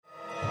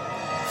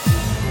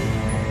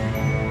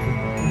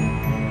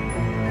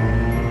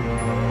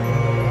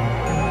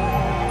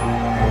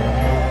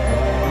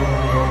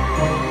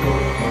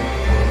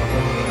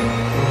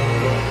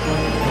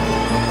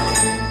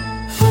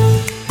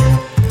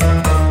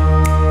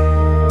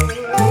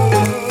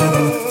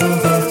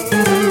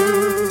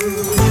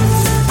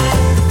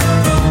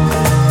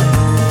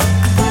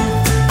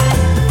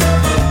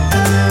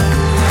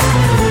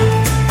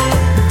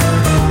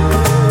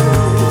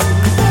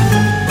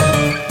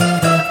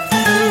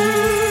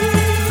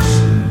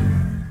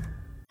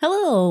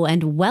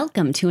and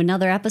welcome to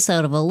another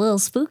episode of A Little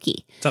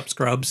Spooky. What's up,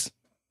 Scrubs?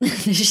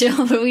 The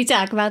show where we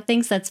talk about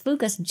things that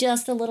spook us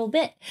just a little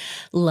bit,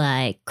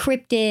 like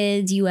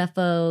cryptids,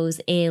 UFOs,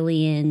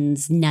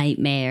 aliens,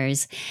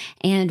 nightmares,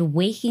 and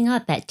waking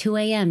up at 2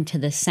 a.m. to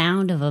the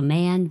sound of a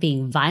man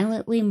being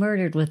violently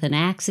murdered with an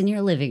axe in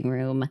your living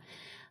room.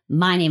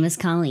 My name is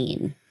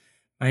Colleen.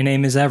 My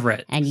name is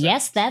Everett. And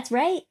yes, that's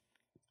right.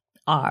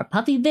 Our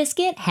puppy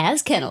Biscuit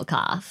has kennel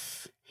cough.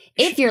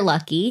 If you're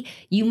lucky,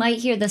 you might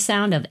hear the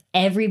sound of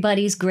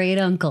everybody's great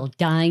uncle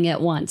dying at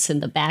once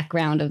in the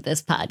background of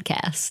this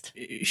podcast.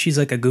 She's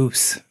like a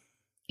goose.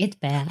 It's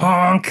bad.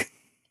 Honk!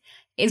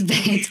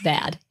 It's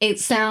bad. It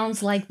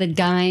sounds like the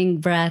dying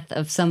breath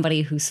of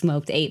somebody who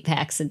smoked 8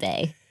 packs a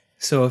day.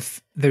 So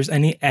if there's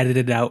any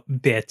edited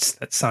out bits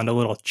that sound a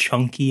little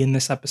chunky in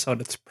this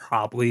episode, it's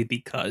probably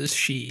because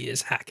she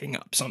is hacking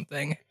up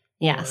something.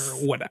 Yes.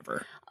 Or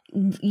whatever.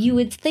 You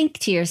would think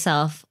to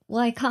yourself,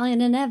 why Colleen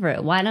and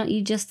Everett? Why don't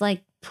you just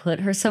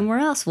put her somewhere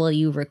else while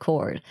you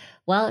record?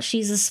 Well,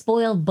 she's a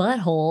spoiled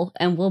butthole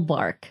and will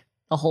bark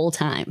the whole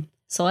time.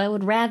 So I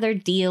would rather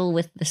deal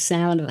with the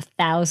sound of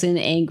 1,000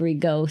 angry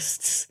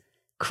ghosts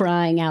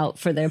crying out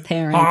for their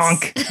parents.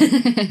 Honk!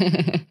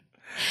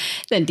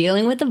 Than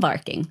dealing with the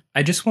barking.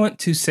 I just want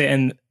to say,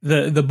 and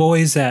the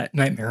boys at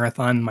Night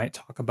Marathon might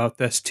talk about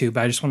this too,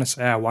 but I just want to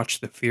say I watched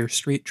the Fear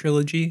Street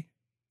trilogy,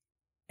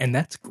 and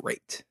that's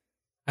great.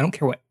 I don't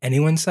care what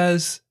anyone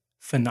says.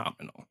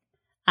 Phenomenal.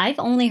 I've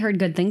only heard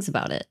good things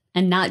about it,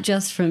 and not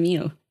just from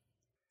you.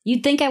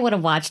 You'd think I would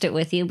have watched it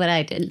with you, but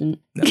I didn't.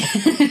 No.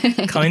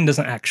 Colleen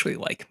doesn't actually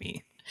like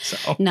me.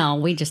 So no,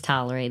 we just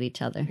tolerate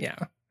each other. Yeah.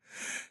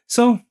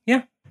 So,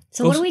 yeah.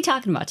 So what are we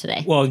talking about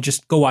today? Well,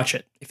 just go watch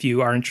it if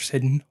you are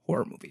interested in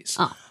horror movies.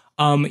 Oh.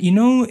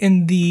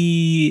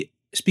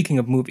 Speaking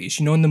of movies,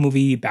 in the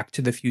movie Back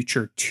to the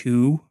Future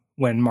 2,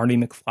 when Marty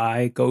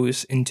McFly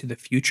goes into the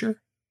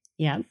future?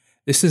 Yeah.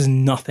 This is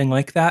nothing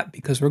like that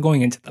because we're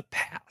going into the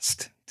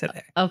past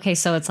today. Okay,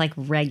 so it's like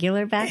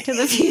regular Back to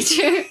the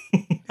Future?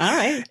 All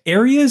right.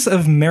 Areas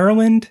of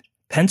Maryland,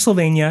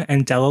 Pennsylvania,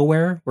 and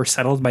Delaware were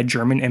settled by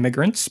German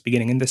immigrants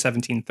beginning in the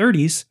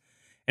 1730s.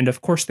 And of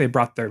course, they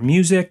brought their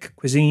music,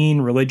 cuisine,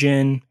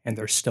 religion, and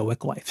their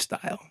stoic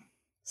lifestyle.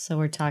 So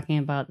we're talking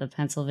about the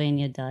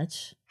Pennsylvania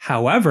Dutch?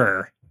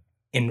 However,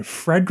 in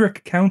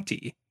Frederick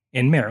County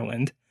in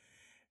Maryland,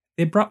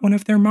 they brought one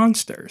of their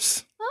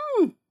monsters.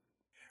 Oh.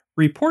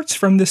 Reports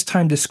from this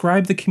time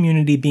describe the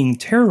community being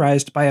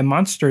terrorized by a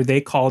monster they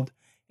called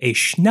a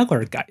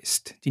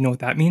Snallygaster. Do you know what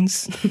that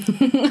means?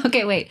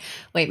 Okay, wait.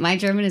 My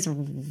German is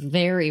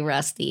very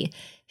rusty.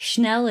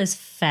 Schnell is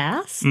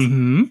fast?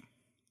 Mm-hmm.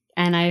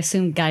 And I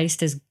assume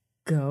Geist is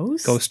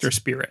ghost? Ghost or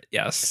spirit,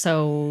 yes.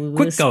 So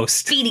quick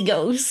ghost. Speedy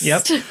ghost.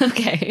 Yep.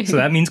 Okay. So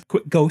that means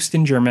quick ghost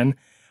in German.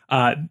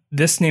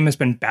 This name has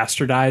been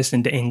bastardized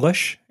into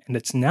English, and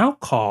it's now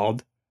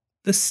called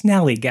the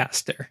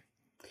Snallygaster.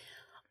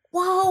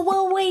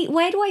 Whoa, wait.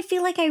 Why do I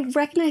feel like I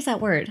recognize that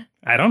word?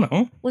 I don't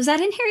know. Was that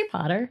in Harry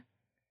Potter?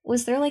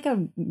 Was there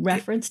a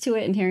reference to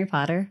it in Harry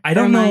Potter? I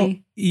don't know.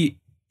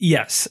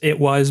 Yes, it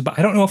was, but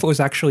I don't know if it was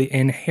actually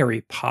in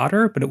Harry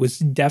Potter, but it was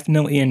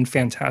definitely in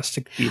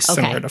Fantastic Beasts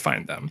and Where to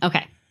Find Them.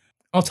 Okay.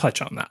 I'll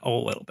touch on that a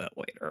little bit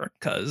later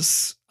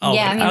because I'll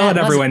I'll let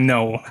everyone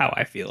know how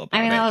I feel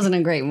about it. that wasn't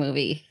a great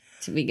movie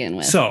to begin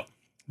with. So,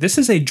 this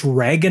is a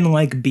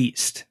dragon-like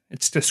beast.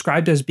 It's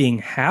described as being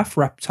half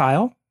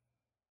reptile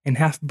and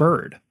half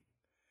bird.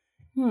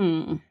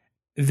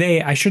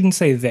 I shouldn't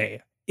say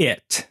they,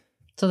 it.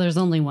 So there's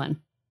only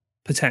one.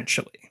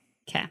 Potentially.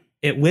 Okay.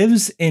 It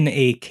lives in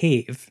a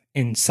cave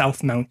in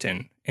South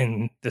Mountain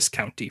in this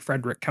county,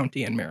 Frederick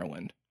County in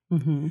Maryland.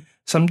 Mm-hmm.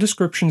 Some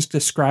descriptions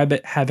describe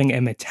it having a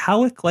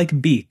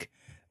metallic-like beak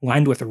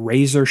lined with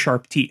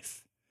razor-sharp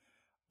teeth.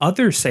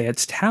 Others say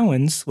its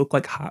talons look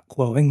like hot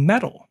glowing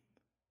metal.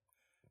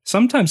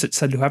 Sometimes it's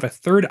said to have a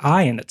third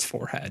eye in its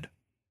forehead.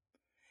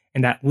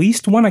 And at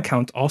least one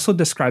account also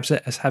describes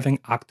it as having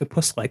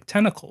octopus-like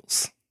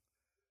tentacles.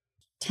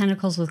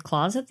 Tentacles with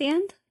claws at the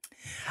end?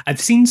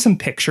 I've seen some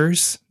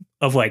pictures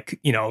of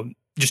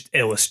just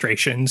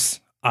illustrations.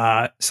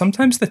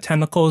 Sometimes the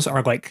tentacles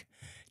are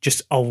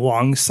just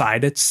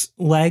alongside its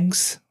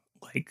legs,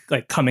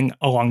 like coming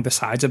along the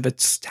sides of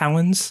its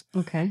talons.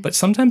 Okay. But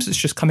sometimes it's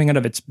just coming out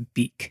of its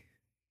beak,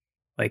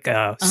 like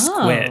a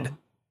squid.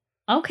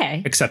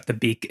 Okay. Except the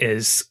beak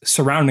is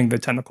surrounding the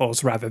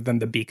tentacles rather than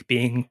the beak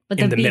being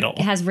in the middle. But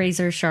the beak has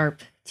razor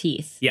sharp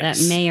teeth that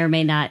may or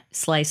may not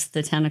slice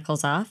the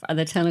tentacles off. Are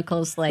the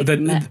tentacles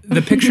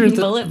the picture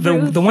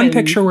the one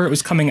picture where it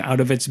was coming out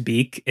of its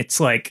beak,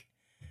 it's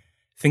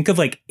think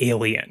of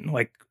Alien,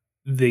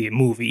 the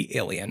movie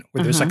Alien,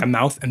 where there's a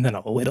mouth and then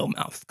a little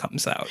mouth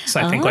comes out.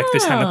 So I think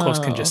the tentacles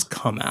can just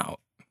come out.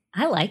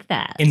 I like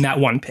that. In that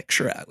one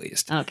picture, at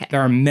least. Okay.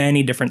 There are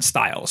many different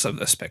styles of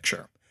this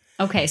picture.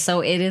 Okay, so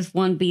it is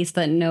one beast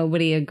that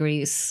nobody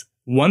agrees.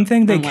 One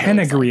thing they can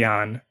agree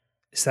on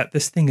is that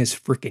this thing is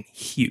freaking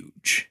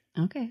huge.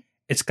 Okay.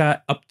 It's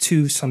got up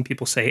to, some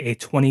people say, a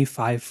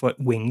 25-foot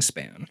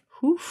wingspan.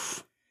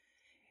 Oof.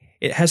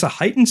 It has a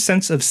heightened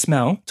sense of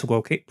smell to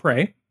locate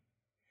prey.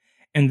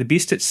 and the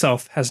beast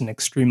itself has an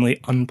extremely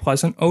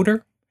unpleasant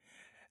odor.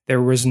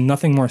 There was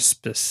nothing more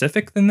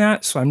specific than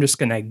that, so I'm just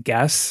going to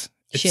guess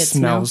it Shit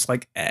smells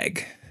like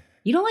egg.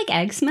 You don't like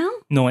egg smell?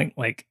 No,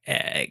 like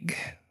egg.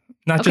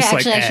 Not Okay, just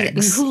actually, like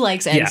eggs. who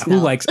likes egg Yeah, smell?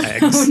 who likes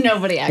eggs?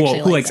 Nobody actually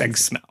who likes egg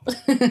smell?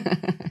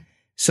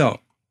 So,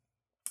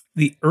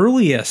 the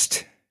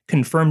earliest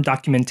confirmed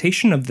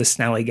documentation of the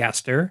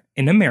Snallygaster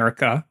in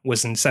America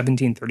was in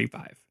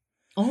 1735.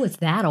 Oh, it's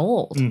that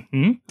old.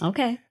 Mm-hmm.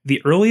 Okay.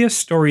 The earliest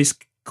stories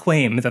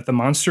claim that the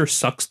monster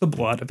sucks the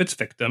blood of its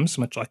victims,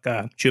 much like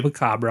a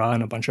chupacabra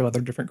and a bunch of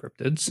other different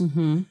cryptids.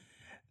 Mm-hmm.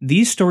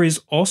 These stories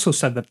also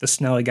said that the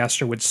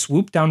Snallygaster would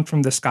swoop down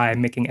from the sky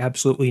making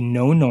absolutely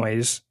no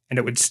noise, and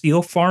it would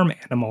steal farm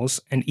animals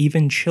and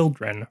even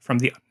children from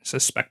the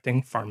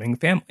unsuspecting farming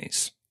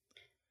families.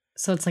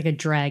 So it's like a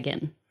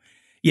dragon.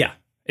 Yeah,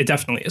 it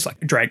definitely is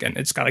like a dragon.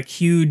 It's got like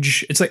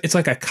huge, it's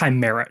like a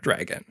chimera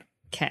dragon.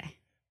 Okay.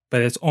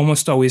 But it's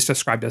almost always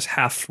described as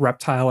half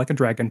reptile like a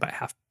dragon, but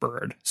half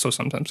bird. So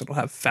sometimes it'll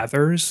have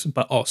feathers,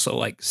 but also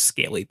like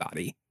scaly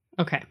body.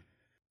 Okay.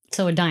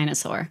 So a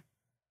dinosaur.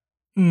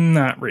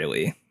 Not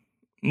really.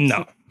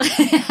 No.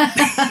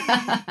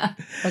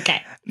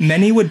 Okay.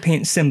 Many would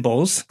paint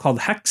symbols called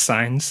hex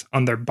signs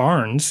on their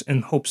barns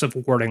in hopes of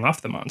warding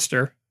off the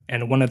monster.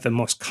 And one of the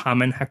most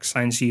common hex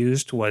signs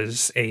used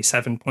was a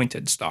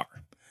 7-pointed star.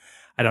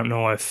 I don't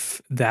know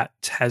if that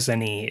has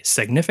any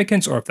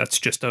significance or if that's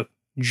just a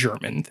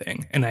German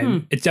thing.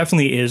 And it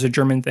definitely is a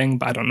German thing,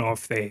 but I don't know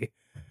if they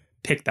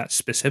picked that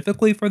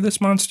specifically for this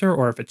monster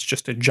or if it's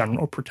just a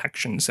general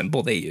protection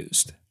symbol they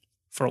used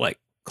for like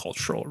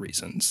cultural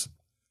reasons.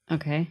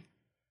 Okay.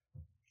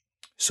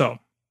 So,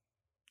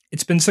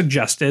 it's been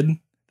suggested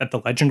that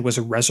the legend was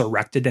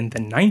resurrected in the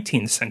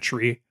 19th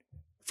century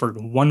for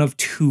one of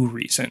two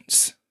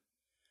reasons.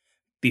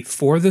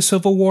 Before the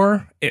Civil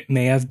War, it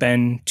may have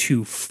been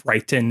to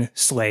frighten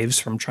slaves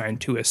from trying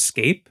to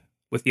escape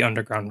with the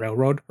Underground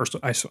Railroad,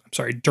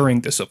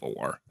 during the Civil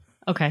War.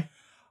 Okay.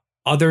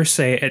 Others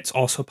say it's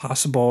also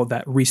possible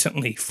that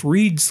recently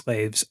freed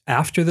slaves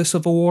after the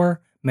Civil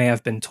War may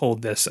have been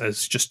told this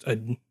as just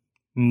a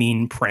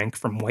mean prank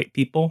from white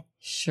people.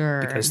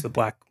 Sure. Because the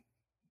black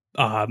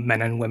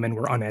men and women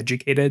were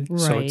uneducated.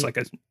 Right. So it's like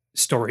a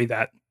story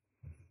that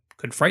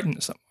could frighten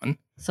someone.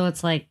 So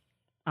it's like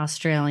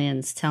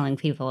Australians telling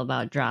people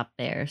about drop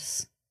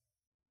bears.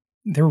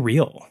 They're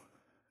real.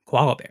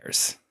 Koala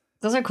bears.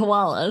 Those are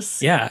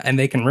koalas. Yeah, and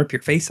they can rip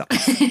your face off.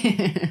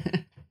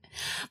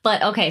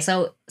 But okay,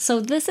 so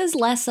this is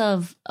less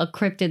of a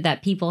cryptid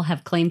that people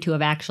have claimed to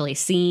have actually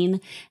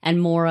seen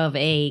and more of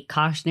a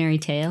cautionary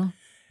tale?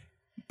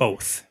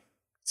 Both.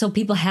 So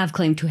people have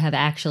claimed to have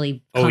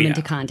actually come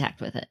into contact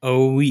with it.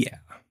 Oh, yeah.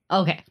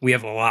 Okay. We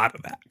have a lot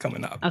of that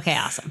coming up. Okay,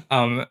 awesome.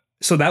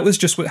 So that was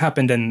just what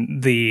happened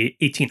in the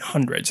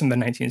 1800s in the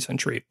 19th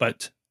century,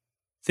 but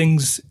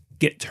things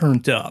get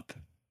turned up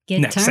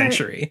next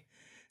century.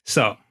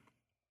 So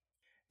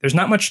there's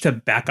not much to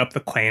back up the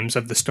claims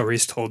of the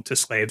stories told to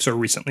slaves or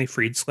recently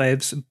freed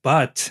slaves,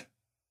 but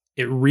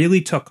it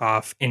really took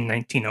off in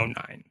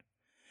 1909.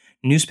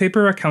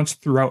 Newspaper accounts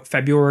throughout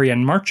February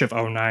and March of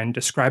 2009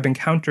 describe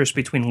encounters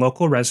between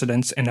local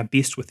residents and a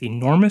beast with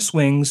enormous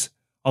wings,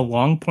 a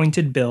long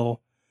pointed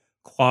bill,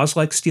 claws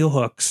like steel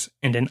hooks,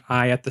 and an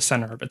eye at the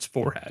center of its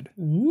forehead.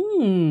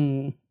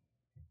 Ooh.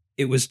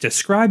 It was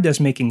described as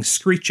making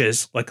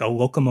screeches like a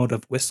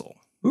locomotive whistle.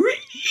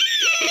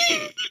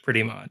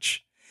 Pretty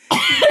much.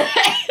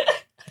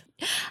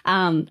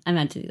 I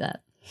meant to do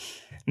that.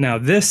 Now,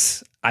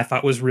 this I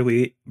thought was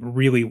really,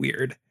 really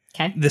weird.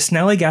 Okay. The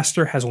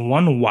Snallygaster has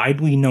one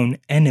widely known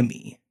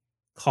enemy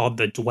called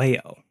the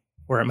Dwayyo,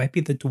 or it might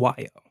be the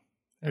Dwayyo.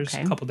 There's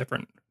a couple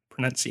different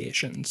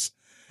pronunciations.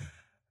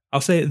 I'll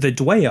say the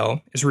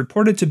Dwayyo is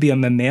reported to be a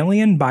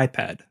mammalian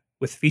biped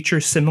with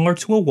features similar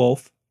to a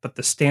wolf, but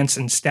the stance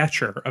and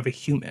stature of a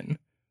human,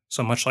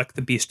 so much like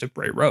the Beast of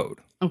Bray Road.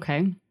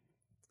 Okay.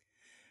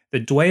 The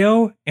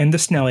Dwayyo and the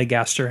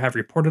Snallygaster have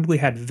reportedly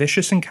had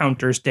vicious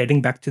encounters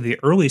dating back to the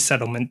early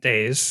settlement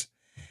days,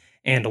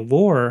 and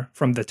lore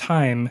from the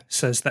time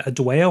says that a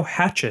Dwayyo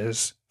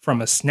hatches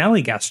from a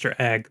Snallygaster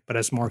egg, but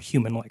has more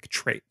human-like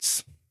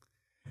traits.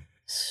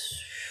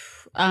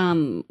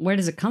 Where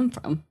does it come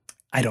from?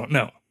 I don't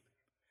know.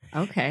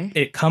 Okay.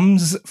 It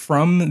comes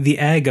from the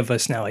egg of a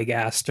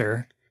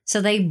Snallygaster.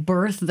 So they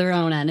birth their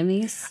own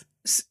enemies?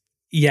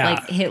 Yeah.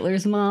 Like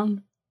Hitler's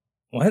mom?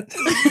 What?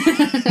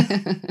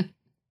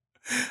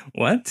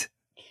 What?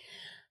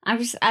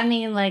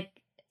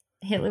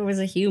 Hitler was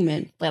a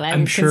human, but I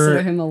I'm would sure,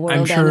 consider him a world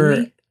I'm sure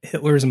enemy.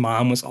 Hitler's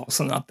mom was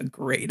also not the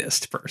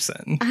greatest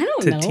person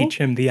to teach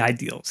him the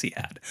ideals he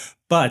had.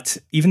 But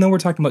even though we're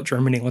talking about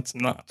Germany, let's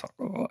not talk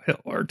about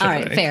Hitler today. All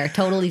right, fair.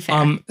 Totally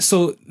fair.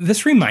 So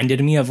this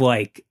reminded me of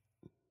like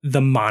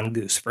the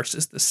mongoose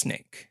versus the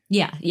snake.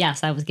 Yeah,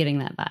 yes, I was getting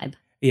that vibe.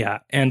 Yeah,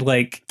 and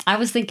like... I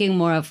was thinking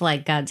more of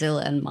like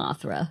Godzilla and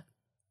Mothra.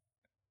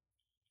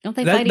 Don't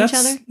they fight each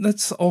other?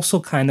 That's also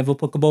kind of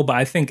applicable, but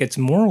I think it's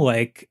more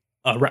like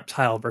a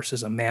reptile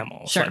versus a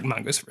mammal. Sure. So like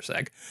mongoose versus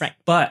egg. Right.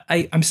 But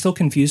I'm still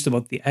confused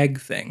about the egg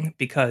thing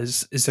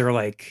because is it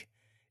like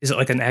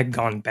an egg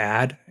gone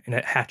bad and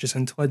it hatches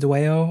into a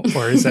dueo?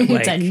 Or is it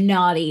like... It's a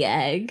naughty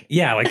egg.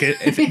 Yeah, like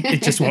if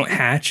it just won't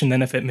hatch, and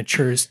then if it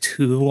matures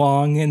too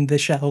long in the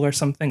shell or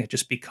something, it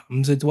just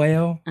becomes a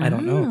dueo? I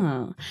don't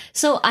know.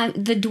 So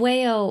the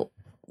dueo,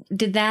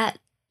 did that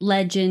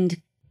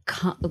legend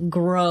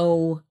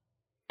grow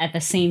at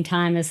the same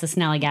time as the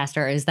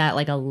Snallygaster, or is that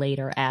like a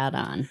later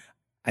add-on?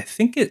 I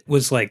think it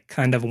was like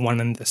kind of one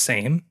and the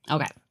same.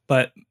 Okay.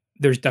 But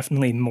there's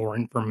definitely more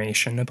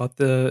information about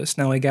the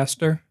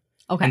Snallygaster.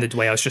 Okay. And the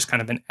dueo is just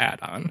kind of an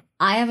add-on.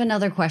 I have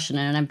another question,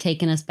 and I'm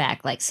taking us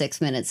back like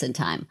 6 minutes in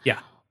time. Yeah.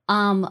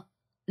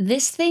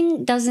 This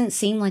thing doesn't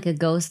seem like a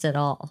ghost at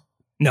all.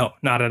 No,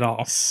 not at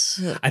all.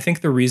 I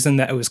think the reason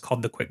that it was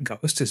called the quick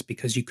ghost is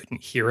because you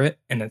couldn't hear it,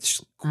 and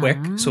it's quick,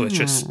 so it's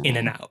just in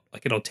and out.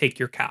 Like it'll take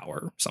your cow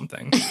or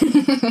something.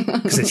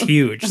 Because it's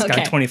huge. It's got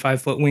a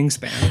 25-foot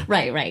wingspan.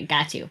 Right.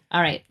 Got you.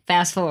 All right.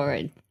 Fast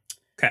forward.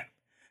 Okay.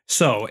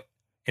 So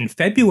in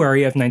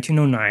February of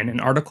 1909,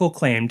 an article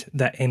claimed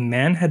that a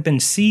man had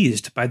been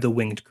seized by the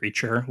winged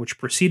creature, which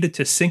proceeded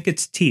to sink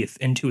its teeth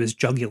into his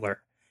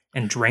jugular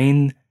and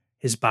drain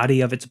his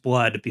body of its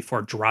blood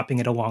before dropping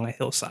it along a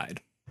hillside.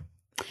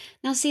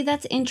 Now, see,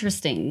 that's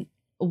interesting.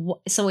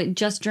 So it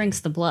just drinks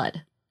the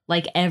blood,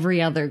 like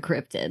every other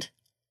cryptid.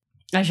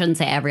 I shouldn't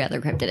say every other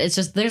cryptid. It's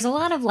just there's a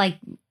lot of like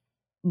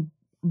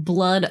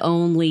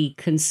blood-only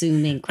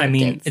consuming cryptids. I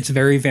mean, it's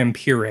very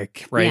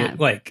vampiric, right? Yeah.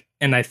 Like,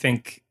 and I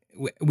think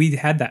we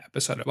had that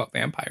episode about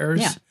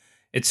vampires. Yeah.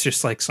 It's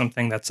just like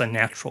something that's a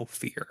natural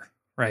fear,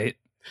 right?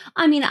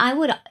 I mean, I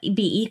would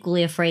be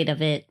equally afraid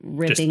of it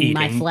ripping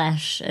my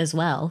flesh as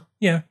well.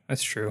 Yeah,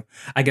 that's true.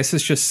 I guess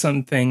it's just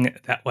something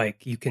that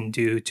like you can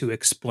do to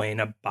explain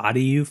a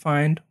body you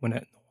find when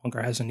it no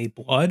longer has any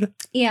blood.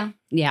 Yeah,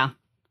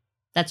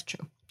 that's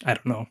true. I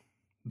don't know,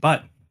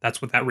 but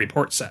that's what that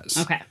report says.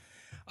 Okay.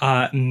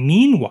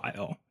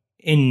 Meanwhile,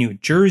 in New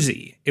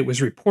Jersey, it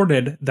was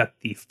reported that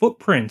the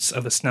footprints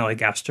of a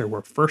Snallygaster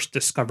were first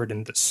discovered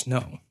in the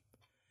snow.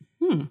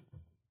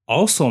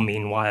 Also,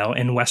 meanwhile,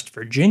 in West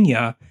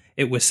Virginia,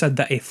 it was said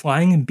that a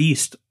flying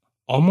beast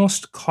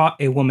almost caught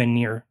a woman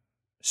near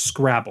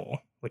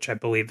Scrabble, which I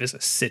believe is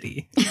a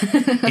city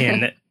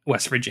in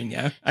West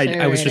Virginia.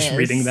 I was just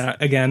reading that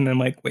again. And I'm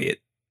like, wait,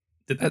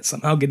 did that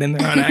somehow get in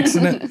there on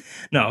accident?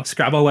 No,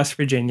 Scrabble, West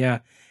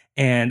Virginia.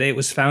 And it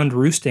was found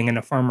roosting in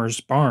a farmer's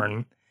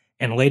barn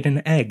and laid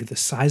an egg the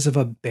size of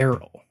a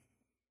barrel.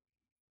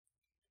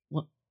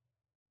 What?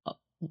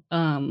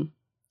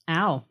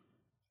 Ow.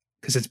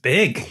 Because it's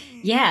big.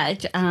 Yeah,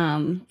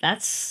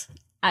 that's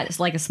it's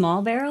like a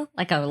small barrel,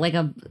 like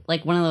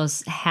one of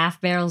those half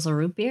barrels of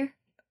root beer,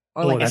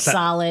 or like a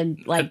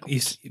solid like.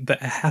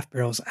 But a half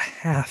barrel is a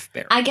half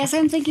barrel. I guess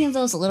I'm thinking of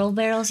those little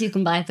barrels you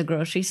can buy at the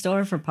grocery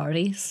store for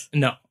parties.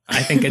 No,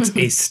 I think it's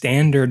a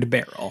standard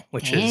barrel,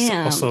 which is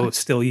also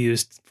still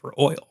used for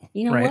oil.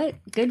 You know what?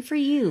 Good for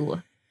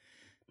you,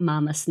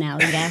 Mama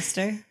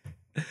Snallygaster.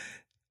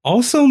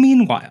 Also,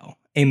 meanwhile,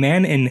 a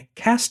man in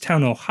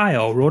Casstown,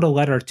 Ohio, wrote a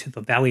letter to the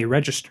Valley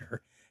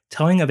Register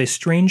telling of a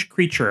strange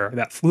creature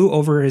that flew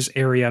over his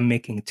area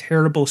making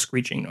terrible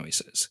screeching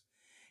noises.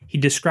 He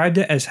described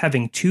it as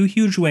having 2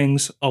 huge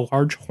wings, a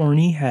large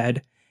horny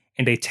head,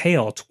 and a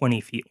tail 20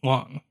 feet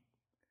long.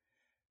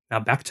 Now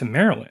back to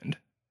Maryland.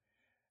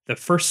 The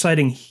first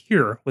sighting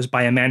here was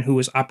by a man who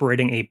was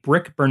operating a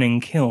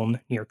brick-burning kiln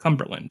near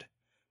Cumberland.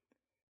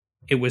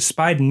 It was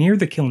spied near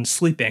the kiln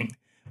sleeping.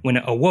 When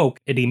it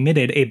awoke, it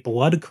emitted a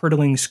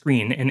blood-curdling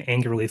scream and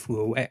angrily flew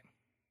away.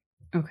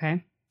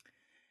 Okay.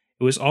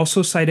 It was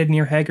also sighted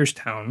near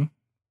Hagerstown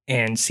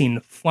and seen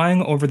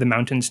flying over the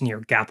mountains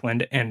near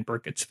Gapland and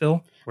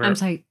Burkittsville. I'm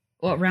sorry,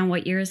 around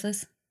what year is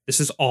this?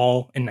 This is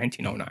all in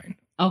 1909.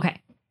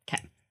 Okay.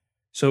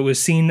 So it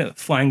was seen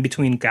flying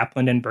between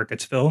Gapland and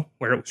Burkittsville,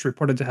 where it was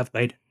reported to have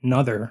laid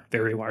another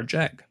very large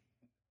egg.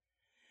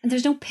 And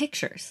there's no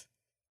pictures.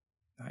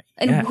 Not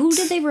and yet. Who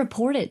did they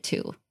report it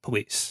to?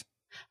 Police.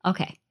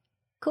 Okay,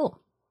 cool.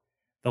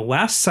 The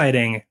last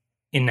sighting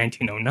in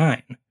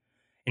 1909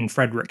 in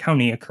Frederick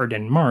County occurred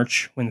in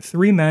March when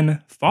 3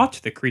 men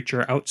fought the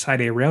creature outside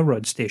a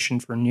railroad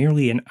station for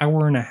nearly an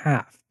hour and a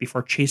half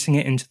before chasing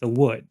it into the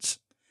woods.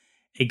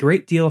 A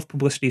great deal of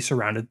publicity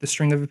surrounded the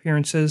string of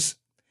appearances,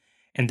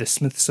 and the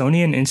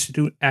Smithsonian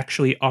Institute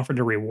actually offered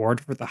a reward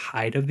for the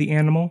hide of the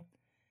animal.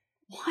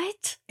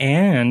 What?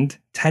 And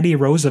Teddy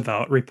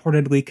Roosevelt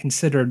reportedly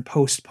considered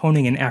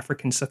postponing an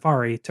African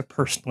safari to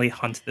personally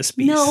hunt this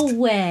beast. No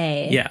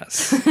way.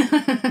 Yes.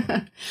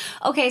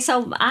 Okay,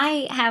 so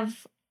I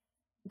have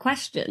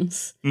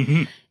questions.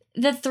 Mm-hmm.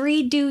 The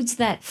 3 dudes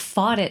that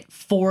fought it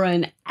for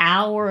an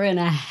hour and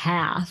a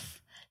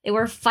half, they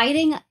were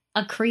fighting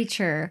a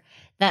creature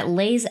that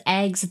lays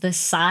eggs the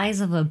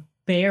size of a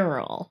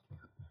barrel.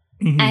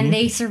 And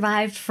they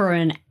survived for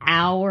an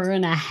hour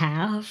and a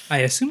half. I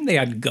assume they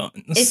had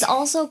guns. It's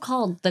also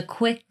called the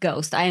quick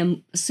ghost. I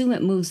assume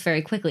it moves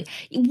very quickly.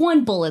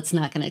 One bullet's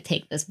not going to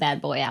take this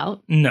bad boy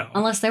out. No.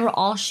 Unless they were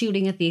all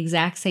shooting at the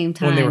exact same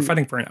time. Well, they were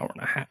fighting for an hour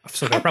and a half,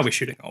 so they're probably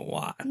shooting a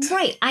lot.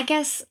 Right, I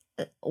guess.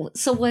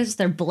 So was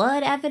there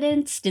blood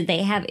evidence? Did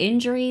they have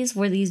injuries?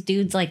 Were these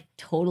dudes like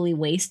totally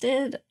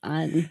wasted?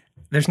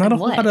 There's not a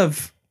whole lot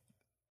of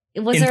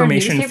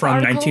information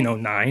from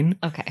 1909.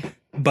 Okay.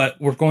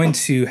 But we're going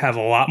to have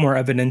a lot more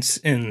evidence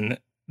in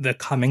the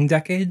coming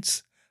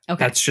decades. Okay.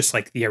 That's just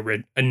like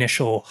the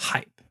initial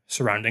hype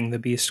surrounding the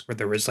beast, where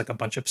there was like a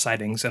bunch of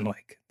sightings in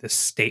like this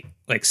state,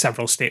 like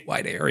several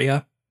statewide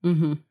area.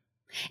 Mm-hmm.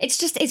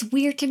 It's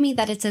weird to me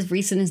that it's as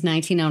recent as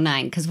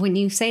 1909, because when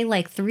you say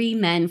like 3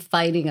 men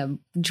fighting a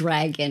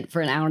dragon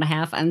for an hour and a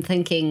half, I'm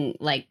thinking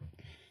like,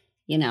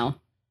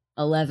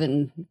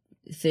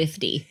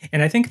 1150.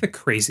 And I think the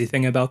crazy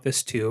thing about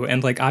this too,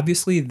 and like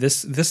obviously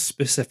this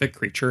specific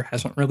creature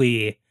hasn't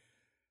really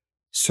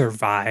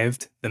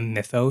survived the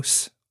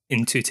mythos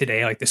into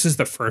today. Like this is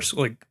the first,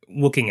 like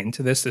looking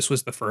into this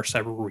was the first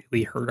I've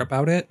really heard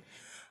about it.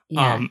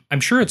 Yeah. I'm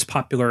sure it's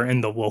popular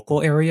in the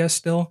local area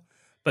still,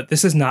 but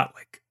this is not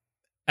like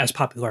as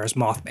popular as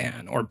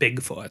Mothman or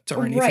Bigfoot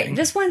or anything. Right.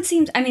 This one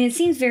seems, it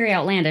seems very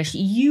outlandish.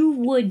 You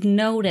would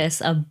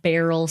notice a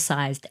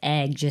barrel-sized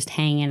egg just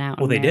hanging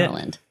out in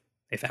Maryland.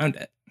 They found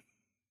it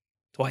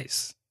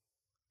twice.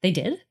 They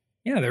did?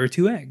 Yeah, there were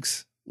 2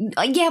 eggs.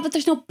 Yeah, but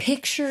there's no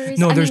pictures.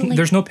 No,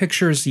 there's no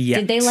pictures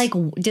yet.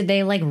 Did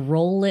they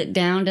roll it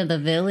down to the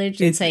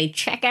village and say,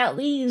 check out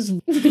these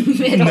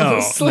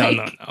middles?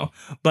 No.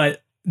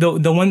 But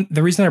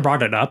the reason I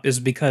brought it up is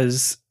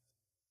because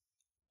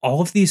all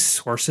of these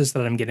sources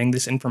that I'm getting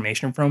this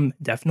information from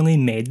definitely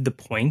made the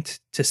point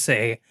to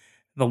say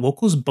the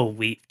locals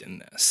believed in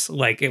this.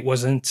 Like it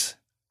wasn't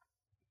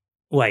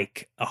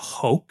like a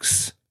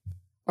hoax.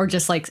 Or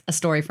just like a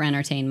story for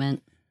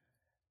entertainment.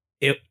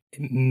 It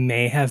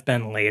may have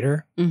been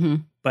later,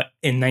 but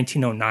in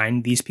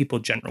 1909, these people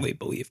generally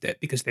believed it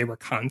because they were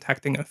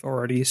contacting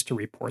authorities to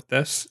report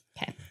this.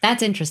 Okay,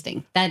 that's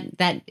interesting.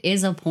 That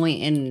is a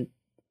point in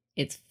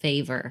its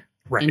favor,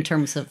 right? In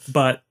terms of,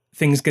 but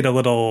things get a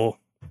little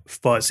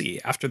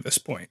fuzzy after this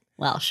point.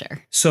 Well,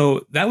 sure.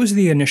 So that was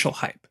the initial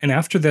hype, and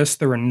after this,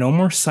 there were no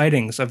more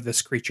sightings of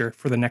this creature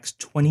for the next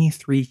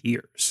 23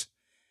 years,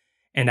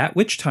 and at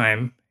which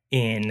time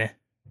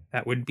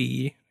that would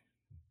be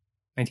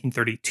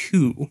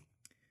 1932,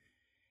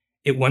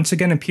 it once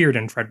again appeared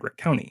in Frederick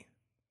County.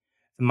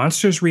 The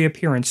monster's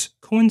reappearance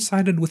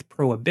coincided with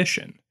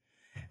Prohibition.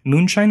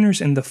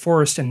 Moonshiners in the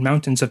forest and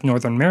mountains of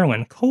northern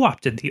Maryland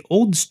co-opted the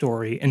old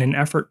story in an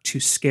effort to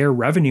scare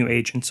revenue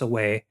agents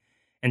away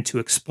and to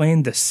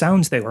explain the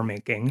sounds they were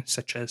making,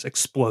 such as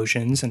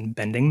explosions and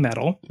bending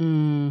metal.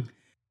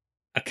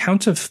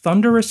 Accounts of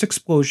thunderous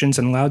explosions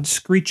and loud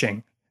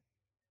screeching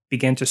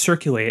began to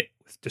circulate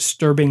with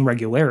disturbing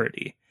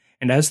regularity,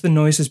 and as the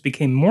noises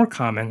became more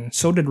common,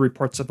 so did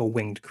reports of a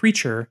winged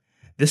creature,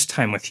 this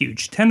time with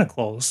huge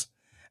tentacles,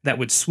 that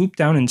would swoop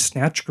down and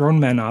snatch grown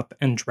men up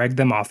and drag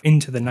them off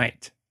into the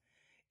night.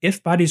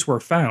 If bodies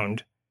were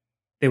found,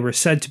 they were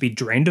said to be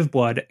drained of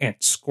blood and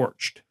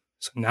scorched.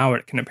 So now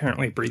it can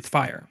apparently breathe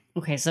fire.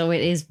 Okay, so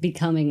it is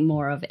becoming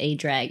more of a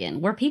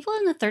dragon. Were people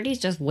in the 30s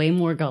just way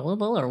more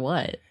gullible or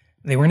what?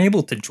 They weren't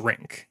able to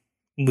drink.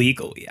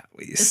 Legally, at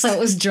least. So it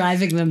was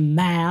driving them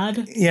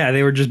mad? Yeah,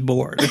 they were just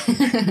bored.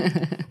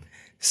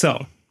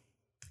 So,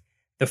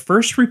 the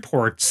first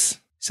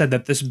reports said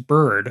that this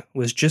bird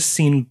was just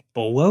seen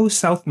below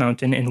South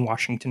Mountain in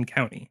Washington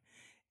County.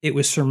 It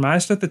was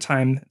surmised at the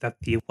time that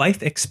the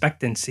life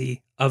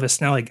expectancy of a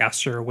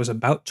snallygaster was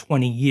about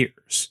 20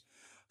 years.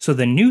 So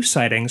the new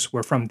sightings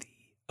were from the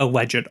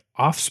alleged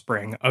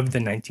offspring of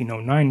the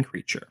 1909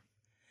 creature.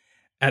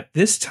 At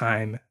this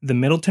time, the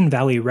Middleton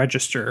Valley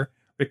Register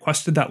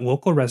requested that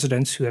local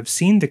residents who have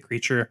seen the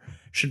creature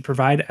should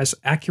provide as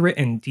accurate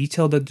and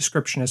detailed a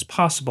description as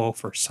possible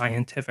for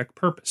scientific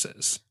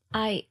purposes.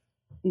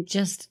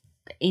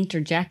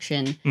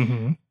 Interjection.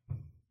 Mm-hmm.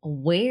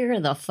 Where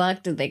the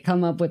fuck did they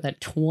come up with a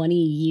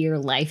 20-year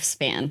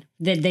lifespan?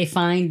 Did they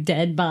find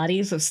dead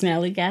bodies of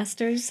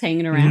snallygasters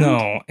hanging around?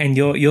 No, and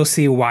you'll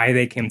see why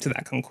they came to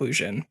that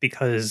conclusion,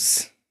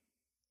 because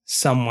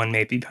someone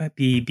may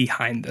be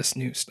behind this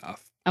new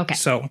stuff. Okay.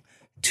 So,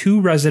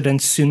 2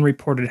 residents soon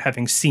reported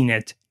having seen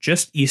it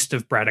just east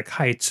of Braddock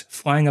Heights,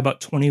 flying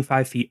about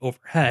 25 feet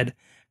overhead,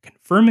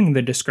 confirming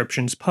the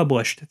descriptions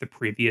published the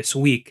previous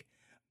week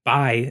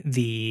by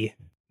the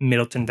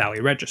Middleton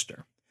Valley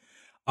Register.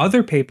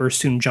 Other papers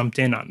soon jumped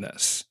in on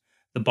this.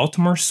 The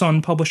Baltimore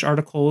Sun published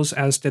articles,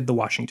 as did the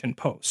Washington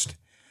Post.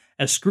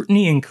 As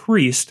scrutiny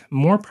increased,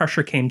 more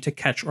pressure came to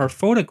catch or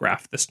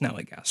photograph the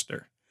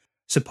snallygaster.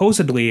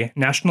 Supposedly,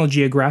 National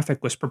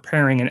Geographic was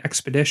preparing an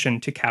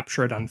expedition to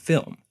capture it on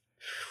film.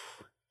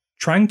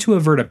 Trying to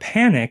avert a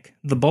panic,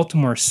 the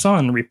Baltimore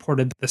Sun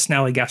reported that the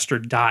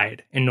snallygaster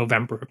died in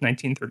November of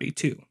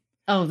 1932.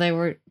 Oh, they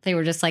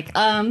were just like,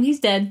 he's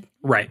dead.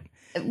 Right.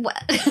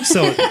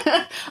 So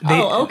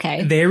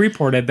okay. They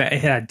reported that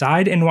it had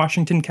died in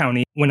Washington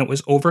County when it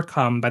was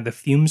overcome by the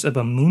fumes of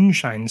a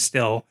moonshine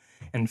still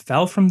and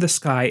fell from the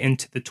sky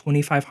into the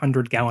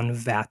 2,500-gallon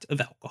vat of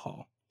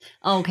alcohol.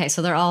 Okay,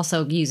 so they're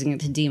also using it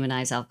to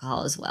demonize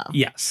alcohol as well.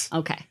 Yes.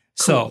 Okay.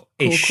 So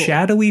a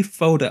shadowy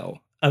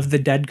photo of the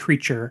dead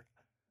creature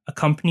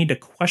accompanied a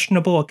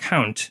questionable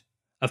account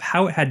of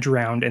how it had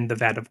drowned in the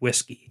vat of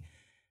whiskey.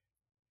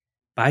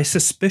 By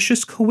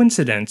suspicious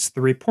coincidence,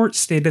 the report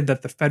stated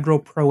that the federal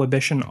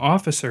prohibition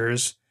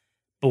officers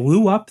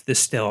blew up the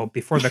still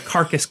before the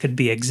carcass could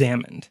be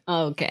examined.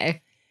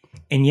 Okay.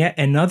 In yet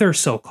another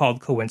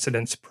so-called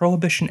coincidence,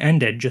 prohibition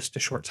ended just a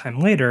short time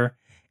later,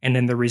 and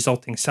in the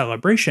resulting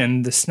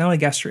celebration, the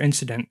Snallygaster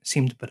incident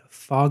seemed but a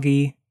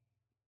foggy,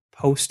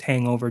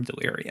 post-hangover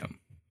delirium.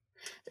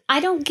 I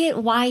don't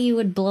get why you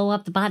would blow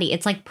up the body.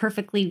 It's like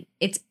perfectly,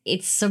 it's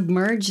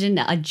submerged in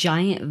a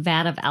giant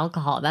vat of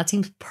alcohol. That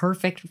seems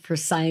perfect for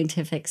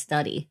scientific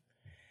study.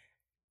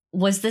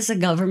 Was this a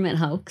government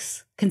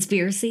hoax?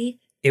 Conspiracy?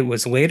 It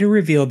was later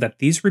revealed that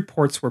these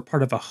reports were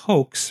part of a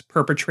hoax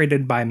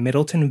perpetrated by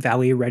Middleton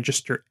Valley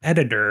Register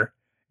editor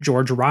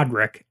George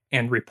Roderick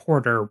and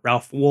reporter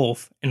Ralph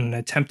Wolf in an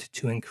attempt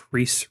to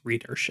increase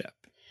readership.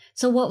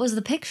 So what was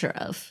the picture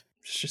of?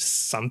 It's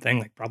just something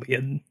like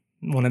probably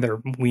one of their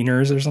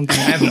wieners or something.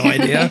 I have no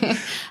idea.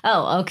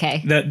 Oh,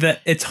 okay.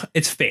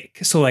 It's fake.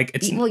 So like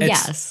it's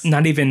yes.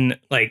 Not even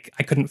like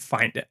I couldn't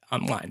find it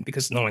online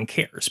because no one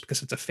cares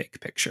because it's a fake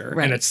picture.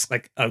 Right. And it's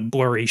like a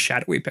blurry,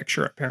 shadowy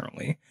picture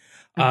apparently.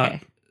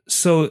 Okay.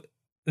 So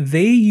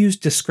they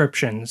used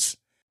descriptions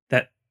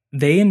that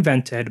they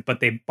invented,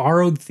 but they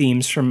borrowed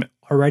themes from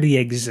already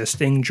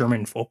existing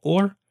German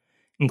folklore,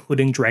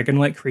 including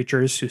dragon-like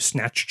creatures who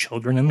snatch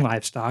children and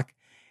livestock.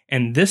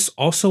 And this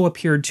also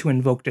appeared to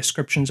invoke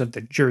descriptions of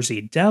the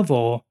Jersey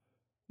Devil,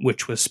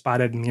 which was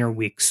spotted mere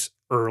weeks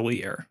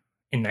earlier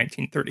in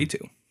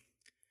 1932.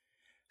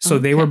 So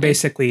they were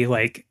basically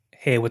like,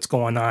 hey, what's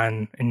going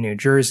on in New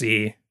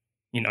Jersey?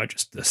 You know,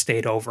 just the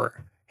state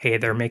over. Hey,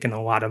 they're making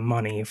a lot of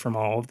money from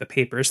all of the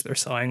papers they're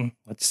selling.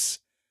 Let's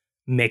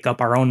make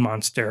up our own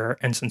monster.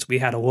 And since we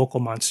had a local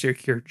monster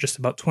here just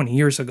about 20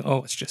 years ago,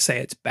 let's just say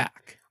it's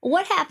back.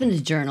 What happened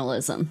to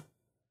journalism?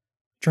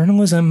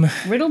 Journalism.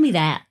 Riddle me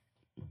that.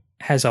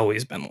 Has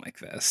always been like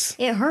this.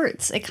 It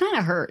hurts. It kind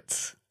of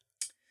hurts.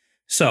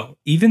 So,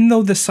 even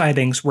though the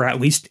sightings were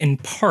at least in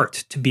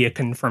part to be a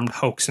confirmed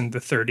hoax in the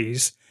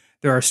 30s,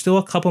 there are still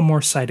a couple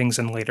more sightings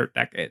in later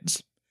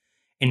decades.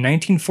 In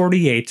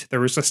 1948, there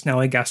was a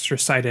Snallygaster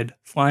sighted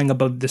flying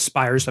above the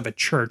spires of a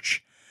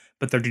church,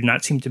 but there do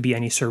not seem to be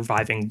any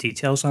surviving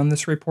details on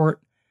this report.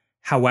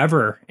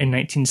 However, in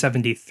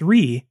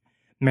 1973,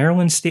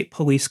 Maryland State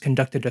Police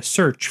conducted a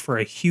search for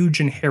a huge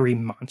and hairy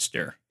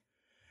monster.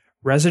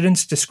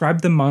 Residents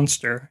described the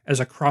monster as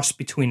a cross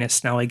between a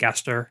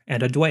Snallygaster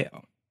and a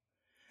Dwayyo.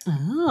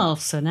 Oh,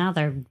 so now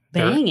they're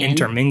banging. They're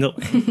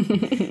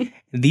intermingling.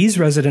 These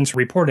residents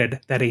reported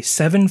that a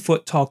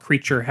 7-foot-tall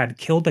creature had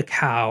killed a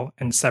cow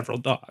and several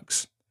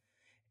dogs.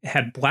 It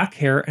had black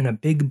hair and a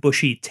big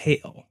bushy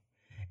tail,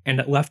 and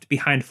it left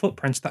behind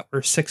footprints that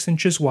were 6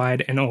 inches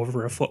wide and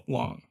over a foot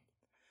long.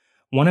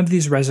 One of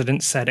these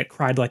residents said it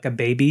cried like a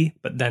baby,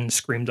 but then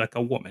screamed like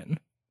a woman.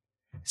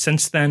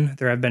 Since then,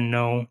 there have been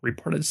no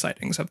reported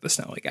sightings of the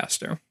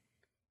Snallygaster.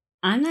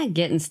 I'm not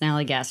getting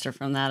Snallygaster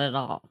from that at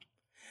all.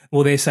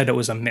 Well, they said it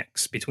was a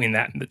mix between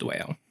that and the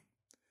Dwayyo.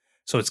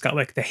 So it's got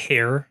like the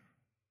hair,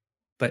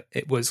 but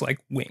it was like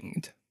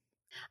winged.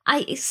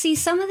 I see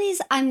some of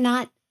these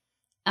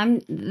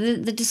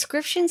the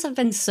descriptions have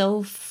been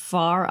so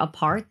far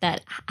apart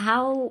that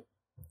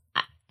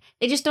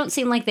they just don't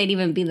seem like they'd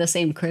even be the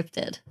same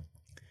cryptid.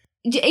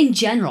 In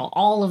general,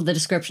 all of the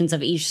descriptions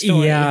of each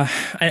story. Yeah,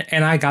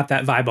 and I got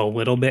that vibe a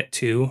little bit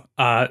too.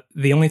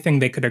 The only thing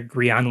they could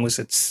agree on was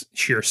its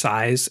sheer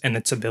size and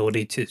its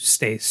ability to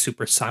stay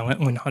super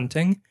silent when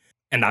hunting.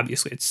 And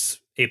obviously it's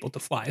able to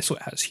fly, so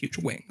it has huge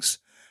wings.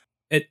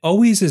 It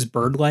always is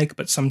bird-like,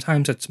 but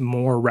sometimes it's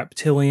more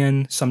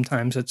reptilian.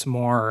 Sometimes it's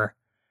more...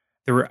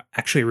 There were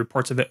actually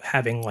reports of it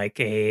having like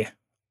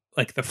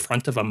the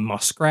front of a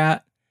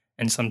muskrat.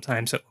 And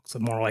sometimes it looks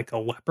more like a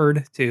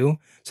leopard, too.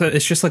 So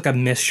it's just like a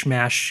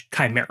mishmash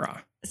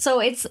chimera.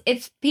 So it's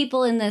if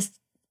people in this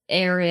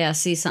area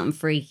see something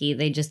freaky,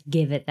 they just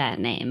give it that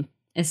name,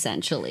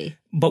 essentially.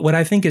 But what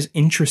I think is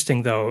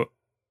interesting, though,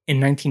 in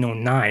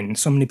 1909,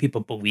 so many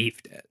people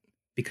believed it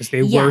because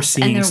they were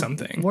seeing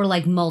something. Were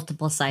like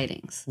multiple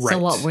sightings. Right. So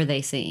what were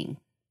they seeing?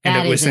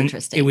 That is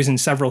interesting. It was in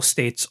several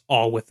states,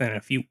 all within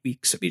a few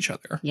weeks of each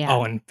other. Yeah.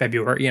 All in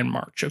February and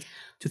March of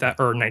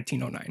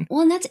 1909.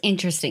 Well, and that's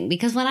interesting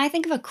because when I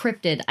think of a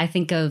cryptid, I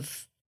think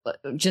of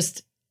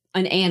just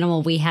an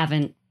animal we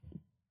haven't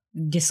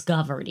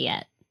discovered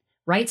yet,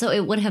 right? So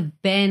it would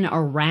have been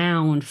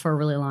around for a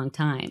really long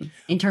time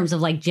in terms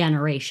of like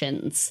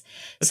generations.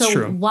 That's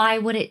true. Why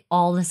would it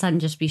all of a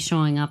sudden just be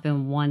showing up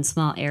in one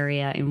small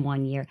area in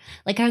 1 year?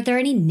 Like, are there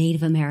any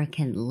Native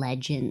American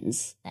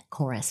legends that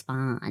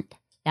correspond?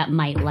 That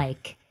might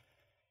like...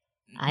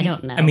 I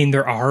don't know. I mean,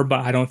 there are,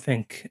 but I don't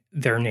think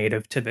they're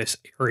native to this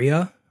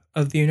area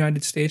of the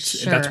United States.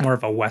 Sure. That's more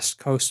of a West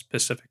Coast,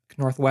 Pacific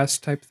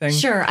Northwest type thing.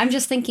 Sure. I'm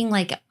just thinking,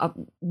 like,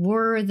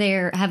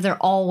 have there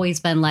always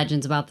been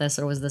legends about this,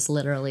 or was this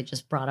literally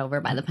just brought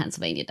over by the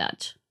Pennsylvania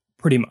Dutch?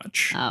 Pretty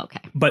much. Oh,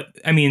 okay. But,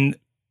 I mean,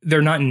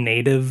 they're not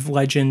native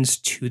legends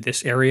to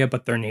this area,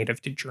 but they're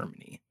native to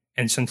Germany.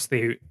 And since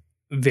they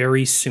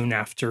very soon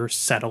after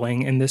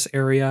settling in this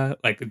area,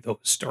 like those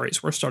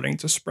stories were starting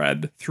to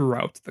spread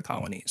throughout the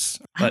colonies.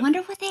 But I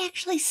wonder what they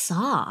actually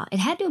saw. It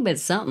had to have been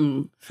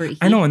something freaky.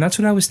 I know, and that's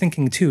what I was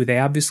thinking too. They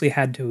obviously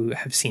had to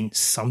have seen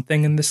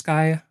something in the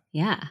sky.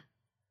 Yeah.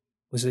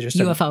 Was it just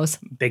UFOs?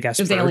 Big ass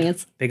It was bird?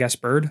 aliens. Big ass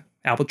bird?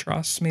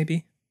 Albatross,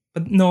 maybe?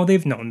 But no,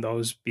 they've known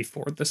those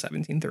before the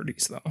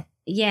 1730s, though.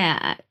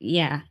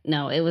 Yeah.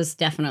 No, it was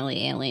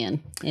definitely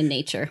alien in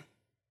nature,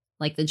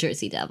 like the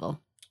Jersey Devil.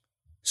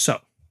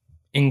 So,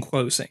 in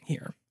closing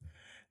here,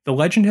 the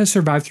legend has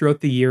survived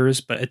throughout the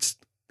years, but it's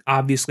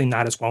obviously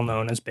not as well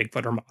known as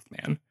Bigfoot or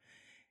Mothman.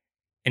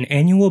 An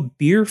annual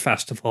beer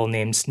festival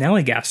named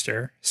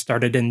Snallygaster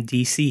started in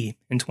D.C.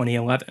 in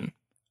 2011.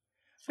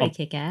 Pretty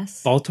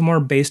kick-ass.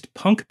 Baltimore-based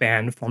punk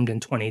band formed in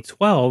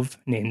 2012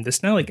 named the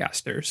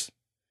Snallygasters.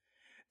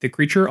 The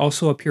creature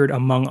also appeared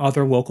among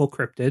other local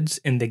cryptids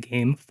in the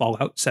game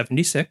Fallout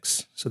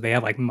 76. So they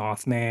have like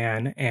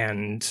Mothman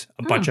and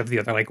a bunch of the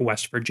other like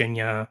West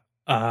Virginia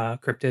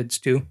cryptids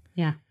too.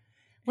 Yeah.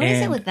 What is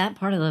it with that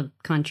part of the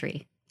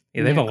country?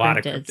 Yeah, they have a lot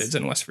of cryptids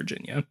in West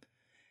Virginia.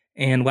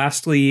 And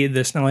lastly,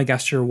 the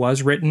Snallygaster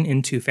was written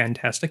into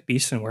Fantastic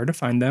Beasts and Where to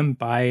Find Them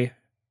by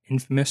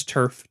infamous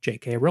TERF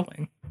J.K.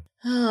 Rowling.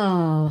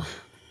 Oh,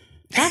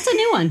 that's a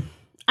new one.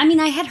 I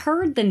mean, I had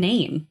heard the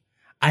name.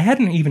 I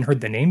hadn't even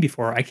heard the name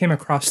before. I came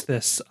across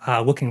this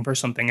looking for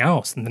something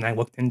else, and then I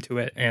looked into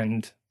it,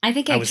 and I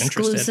think I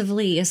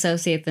exclusively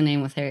associate the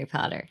name with Harry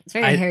Potter. It's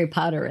very Harry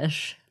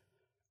Potter-ish.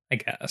 I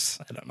guess.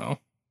 I don't know.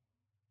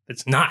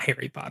 It's not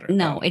Harry Potter.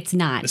 No, though. it's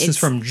not. This is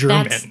from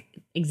German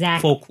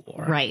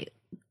folklore. Right.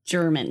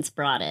 Germans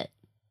brought it.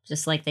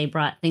 Just like they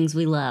brought things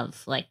we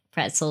love, like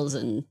pretzels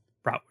and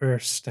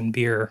bratwurst and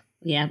beer.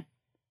 Yeah.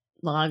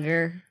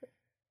 Lager.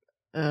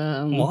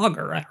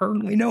 Lager, I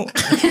hardly know.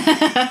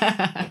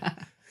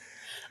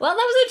 Well,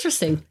 that was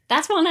interesting.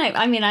 That's one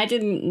I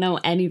didn't know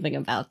anything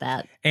about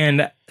that.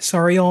 And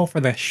sorry, y'all,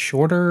 for the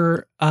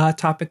shorter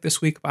topic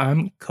this week, but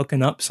I'm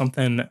cooking up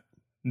something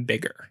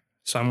bigger.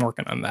 So I'm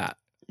working on that.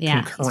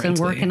 Yeah, it's been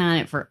working on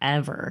it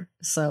forever.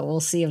 So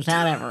we'll see if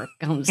that ever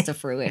comes to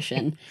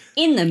fruition.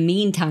 In the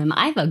meantime,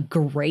 I have a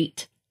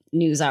great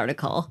news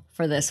article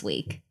for this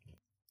week.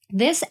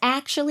 This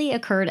actually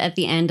occurred at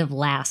the end of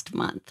last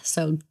month,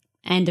 so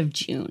end of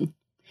June.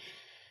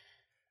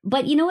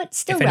 But you know what?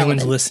 Still relevant. If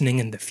anyone's listening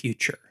in the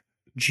future,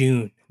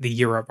 June, the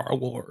year of our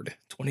Lord,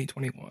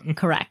 2021.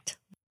 Correct.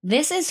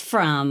 This is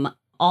from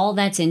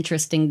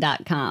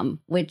allthat'sinteresting.com,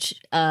 which...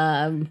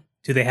 do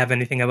they have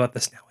anything about the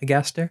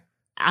Snallygaster?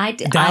 I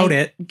doubt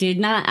it. Did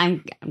not.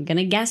 I'm going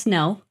to guess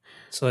no.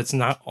 So it's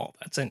not all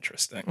that's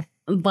interesting.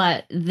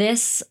 But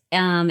this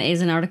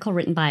is an article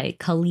written by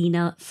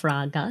Kalina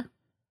Fraga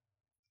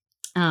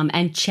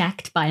and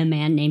checked by a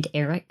man named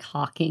Eric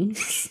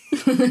Hawkins.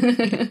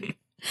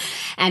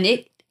 And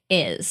it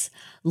is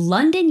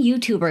London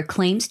YouTuber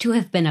claims to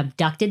have been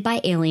abducted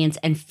by aliens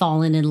and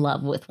fallen in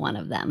love with one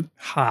of them.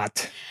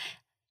 Hot.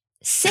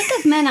 Sick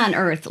of men on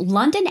Earth,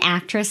 London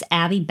actress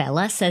Abby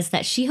Bella says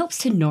that she hopes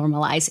to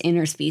normalize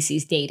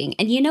interspecies dating.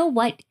 And you know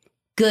what?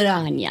 Good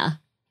on ya.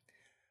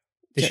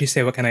 Did she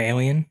say what kind of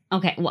alien?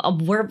 Okay, well,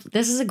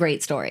 this is a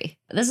great story.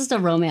 This is a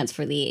romance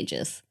for the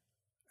ages.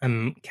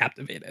 I'm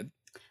captivated.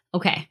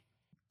 Okay.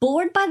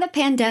 Bored by the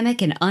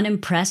pandemic and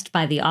unimpressed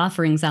by the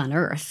offerings on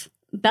Earth,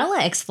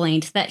 Bella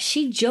explained that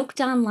she joked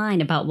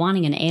online about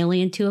wanting an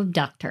alien to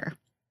abduct her.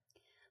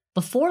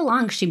 Before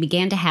long, she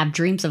began to have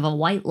dreams of a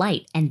white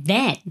light, and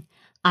then,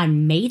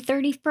 on May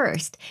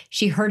 31st,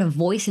 she heard a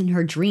voice in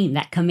her dream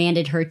that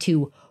commanded her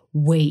to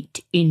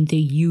wait in the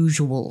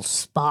usual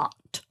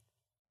spot.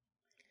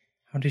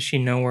 How does she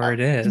know where it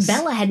is?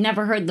 Bella had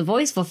never heard the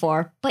voice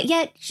before, but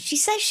yet she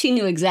says she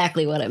knew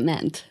exactly what it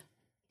meant.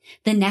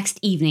 The next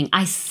evening,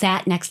 I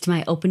sat next to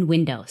my open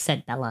window,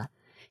 said Bella.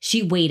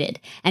 She waited,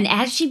 and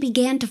as she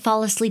began to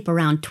fall asleep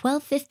around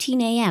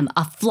 12:15 a.m.,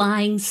 a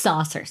flying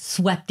saucer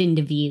swept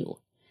into view.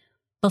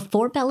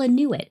 Before Bella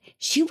knew it,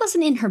 she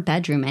wasn't in her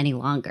bedroom any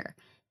longer.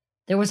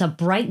 There was a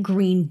bright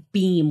green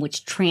beam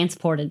which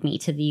transported me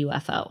to the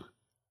UFO.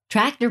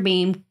 Tractor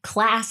beam,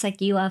 classic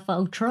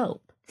UFO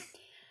trope.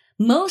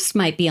 Most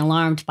might be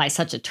alarmed by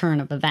such a turn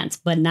of events,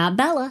 but not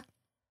Bella.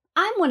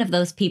 I'm one of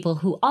those people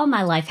who all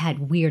my life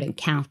had weird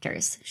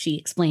encounters, she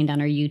explained on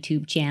her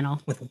YouTube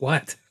channel. With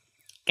what?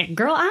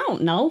 Girl, I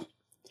don't know.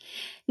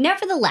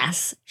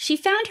 Nevertheless, she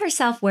found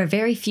herself where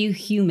very few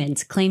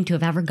humans claim to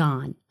have ever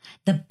gone.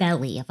 The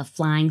belly of a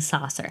flying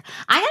saucer.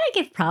 I gotta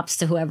give props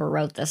to whoever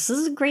wrote this. This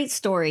is a great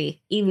story,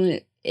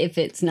 even if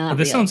it's not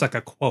This real. sounds like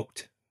a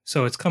quote.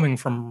 So it's coming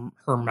from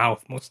her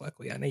mouth, most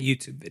likely, on a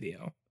YouTube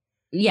video.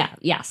 Yeah,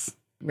 yes.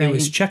 It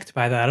was checked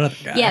by that other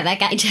guy. Yeah, that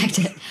guy checked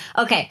it.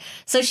 Okay,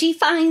 so she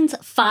finds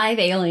 5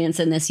 aliens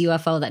in this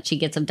UFO that she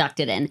gets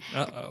abducted in.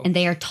 Uh-oh. And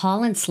they are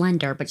tall and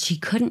slender, but she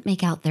couldn't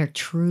make out their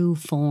true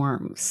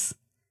forms.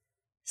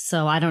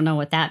 So I don't know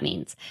what that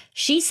means.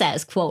 She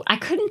says, quote, I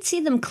couldn't see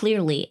them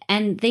clearly,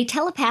 and they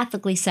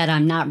telepathically said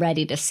I'm not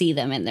ready to see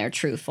them in their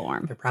true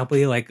form. They're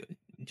probably like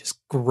just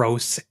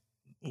gross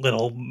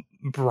little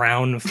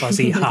brown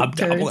fuzzy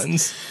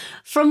hobgoblins.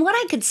 From what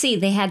I could see,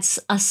 they had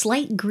a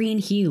slight green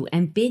hue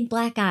and big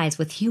black eyes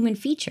with human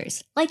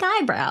features, like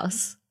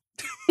eyebrows.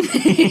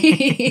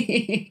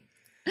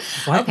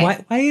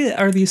 Why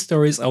are these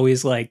stories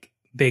always like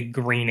big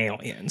green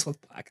aliens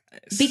with black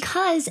eyes?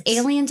 Because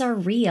aliens are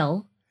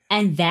real.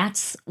 And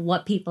that's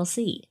what people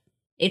see.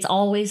 It's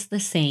always the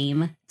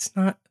same. It's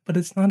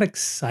not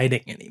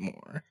exciting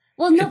anymore.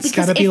 Well, no, it's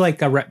got to be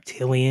like a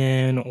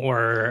reptilian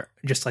or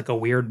just like a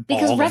weird ball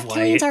of light. Because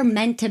reptilians are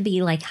meant to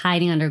be like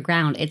hiding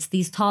underground. It's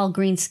these tall,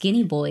 green,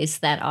 skinny boys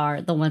that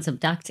are the ones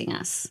abducting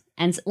us.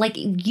 And like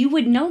you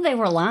would know they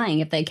were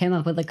lying if they came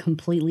up with a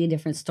completely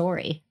different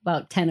story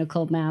about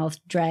tentacle-mouthed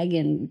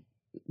dragon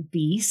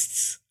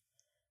beasts.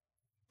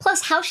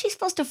 Plus, how's she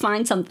supposed to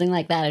find something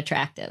like that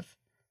attractive?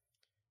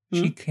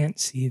 She can't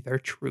see their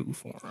true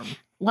form.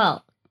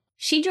 Well,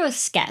 she drew a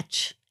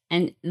sketch,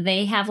 and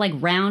they have like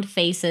round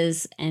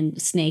faces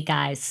and snake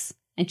eyes.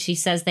 And she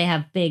says they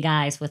have big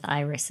eyes with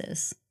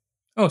irises.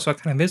 Oh, so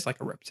it kind of is like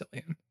a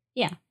reptilian.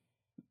 Yeah,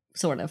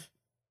 sort of.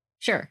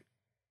 Sure.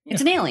 Yeah.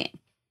 It's an alien.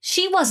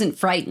 She wasn't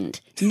frightened.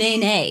 Nay,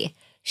 nay.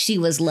 She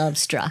was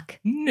love-struck.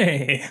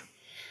 Nay.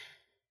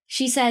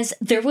 She says,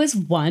 there was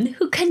one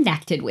who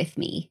connected with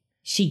me.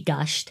 She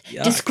gushed,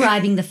 Yuck.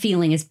 Describing the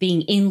feeling as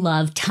being in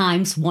love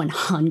times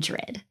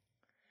 100.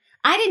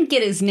 I didn't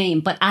get his name,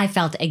 but I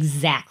felt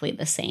exactly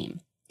the same.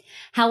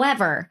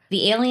 However,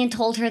 the alien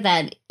told her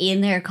that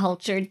in their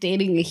culture,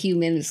 dating a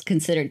human is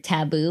considered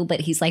taboo, but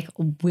he's like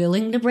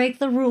willing to break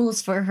the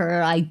rules for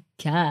her, I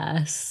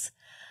guess.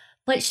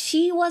 But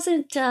she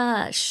wasn't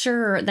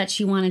sure that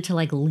she wanted to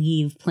like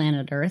leave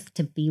planet Earth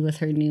to be with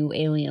her new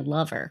alien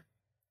lover.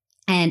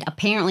 And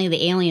apparently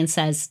the alien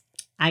says,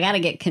 I gotta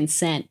get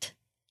consent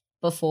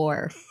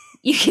before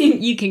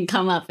you can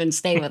come up and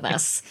stay with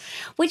us.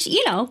 Which,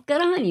 you know,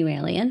 good on you,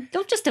 alien.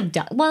 Don't just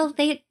abduct. Well,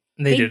 they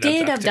did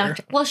abduct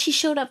her. Well, she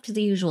showed up to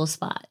the usual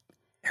spot.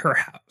 Her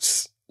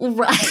house.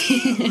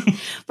 Right.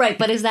 Right.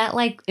 But is that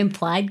like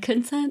implied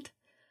consent?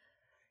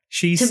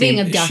 Being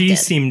abducted. She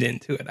seemed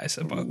into it, I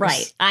suppose.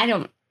 Right. I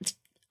don't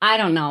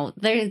know.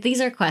 These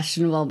are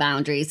questionable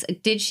boundaries.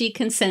 Did she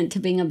consent to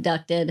being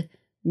abducted?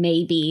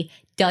 Maybe.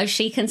 Does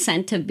she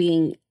consent to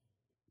being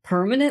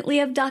permanently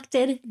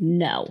abducted?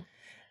 No.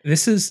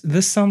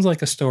 This sounds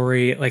like a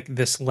story, like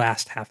this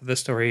last half of the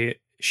story,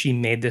 she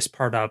made this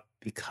part up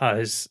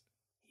because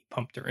he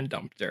pumped her and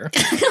dumped her.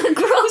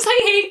 Gross, I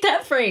hate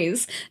that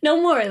phrase. No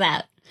more of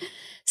that.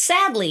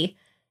 Sadly,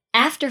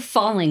 after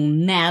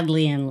falling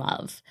madly in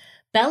love,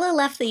 Bella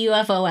left the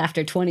UFO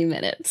after 20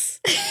 minutes.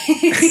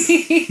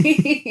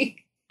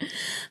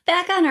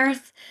 Back on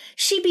Earth,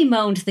 she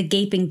bemoaned the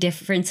gaping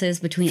differences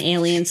between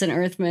aliens and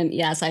Earthmen.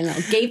 Yes, I know.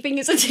 Gaping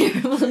is a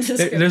terrible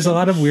description. There's a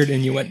lot of weird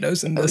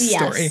innuendos in this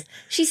story.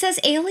 She says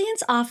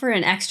aliens offer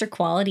an extra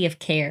quality of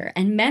care,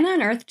 and men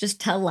on Earth just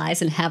tell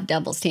lies and have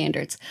double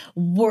standards.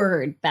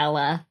 Word,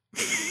 Bella.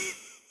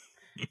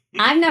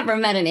 I've never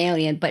met an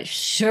alien, but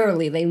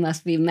surely they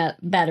must be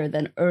better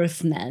than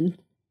Earthmen.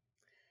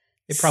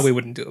 They probably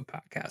wouldn't do a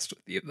podcast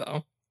with you,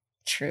 though.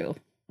 True.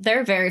 There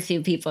are very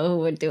few people who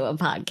would do a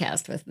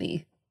podcast with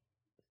me.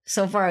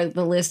 So far,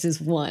 the list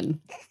is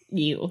one.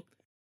 You.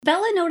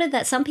 Bella noted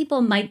that some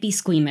people might be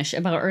squeamish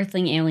about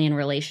Earthling-alien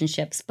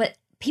relationships, but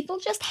people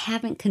just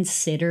haven't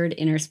considered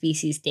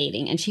interspecies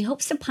dating, and she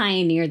hopes to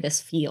pioneer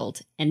this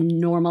field and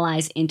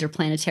normalize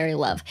interplanetary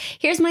love.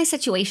 Here's my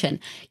situation.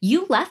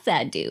 You left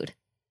that dude.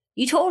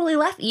 You totally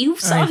left. You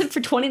saw him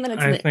for 20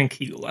 minutes. I think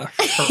he left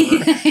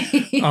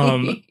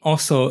her.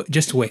 Also,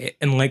 just wait.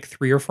 In like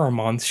 3 or 4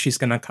 months, she's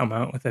going to come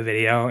out with a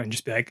video and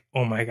just be like,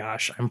 oh my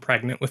gosh, I'm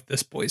pregnant with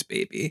this boy's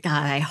baby.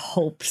 God, I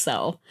hope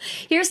so.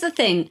 Here's the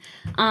thing.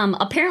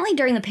 Apparently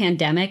during the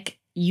pandemic,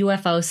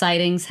 UFO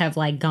sightings have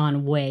like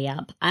gone way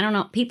up. I don't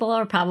know. People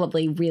are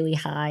probably really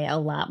high a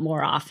lot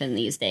more often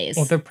these days.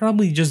 Well, they're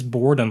probably just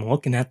bored and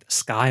looking at the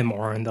sky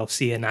more, and they'll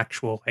see an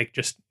actual like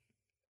just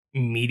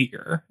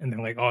meteor and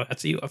they're like, oh,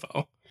 that's a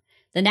UFO.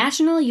 The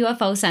National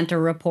UFO Center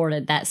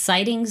reported that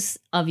sightings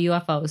of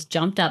UFOs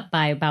jumped up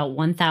by about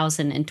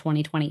 1,000 in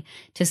 2020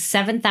 to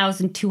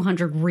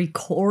 7,200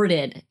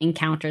 recorded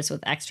encounters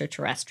with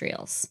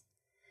extraterrestrials.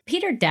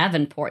 Peter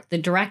Davenport, the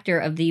director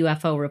of the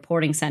UFO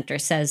Reporting Center,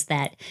 says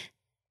that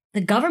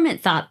the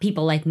government thought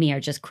people like me are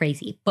just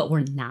crazy, but we're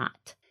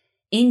not.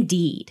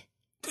 Indeed.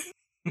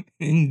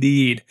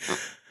 Indeed.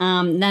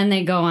 Then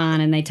they go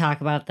on and they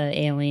talk about the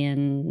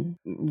alien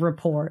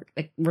report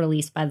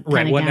released by the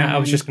Pentagon. Right. Well, I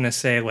was just going to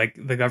say, like,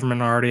 the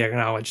government already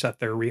acknowledged that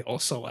they're real.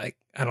 So, like,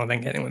 I don't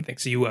think anyone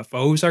thinks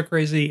UFOs are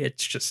crazy.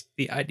 It's just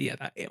the idea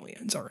that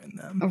aliens are in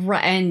them.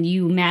 Right. And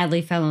you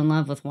madly fell in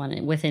love with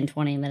one within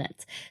 20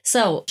 minutes.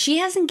 So she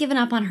hasn't given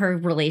up on her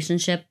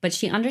relationship, but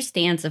she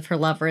understands if her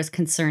lover is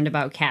concerned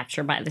about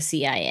capture by the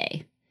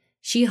CIA.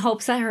 She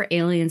hopes that her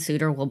alien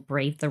suitor will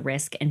brave the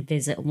risk and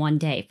visit one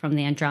day from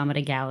the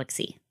Andromeda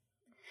Galaxy.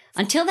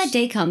 Until that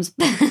day comes,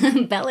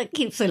 Bella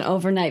keeps an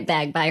overnight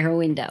bag by her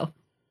window.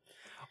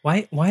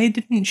 Why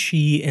didn't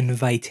she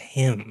invite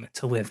him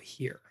to live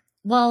here?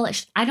 Well,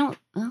 I don't...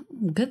 Oh,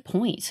 good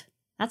point.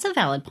 That's a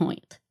valid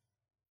point.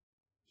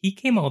 He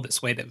came all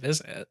this way to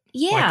visit.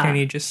 Yeah. Why can't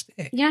he just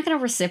stay? You're not going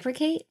to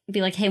reciprocate?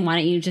 Be like, hey, why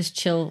don't you just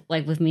chill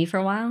like with me for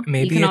a while?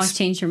 Maybe you can always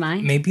change your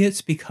mind. Maybe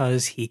it's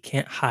because he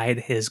can't hide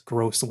his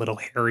gross little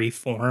hairy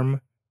form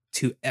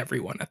to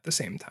everyone at the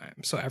same time.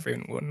 So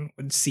everyone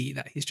would see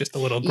that he's just a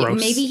little gross.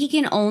 Maybe he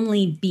can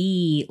only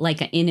be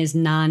like in his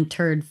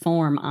non-turd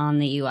form on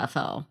the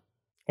UFO.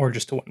 Or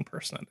just to one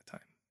person at a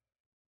time.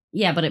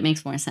 Yeah, but it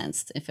makes more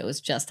sense if it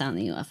was just on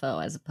the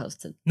UFO as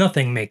opposed to...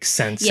 Nothing makes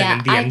sense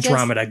in the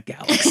Andromeda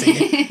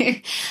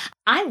Galaxy.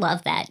 I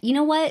love that. You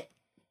know what?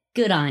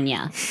 Good on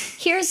ya.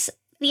 Here's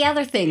the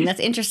other thing that's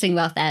interesting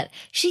about that.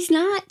 She's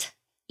not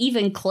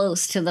even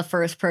close to the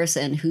first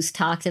person who's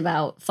talked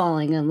about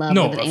falling in love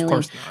with an alien. No, of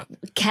course not.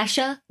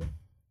 Kesha,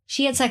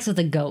 she had sex with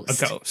a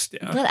ghost. A ghost,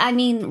 yeah. But I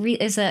mean,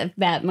 is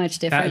that much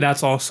different?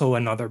 That's also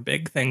another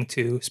big thing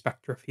too,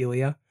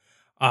 spectrophilia.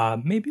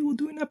 Maybe we'll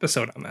do an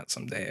episode on that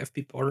someday if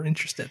people are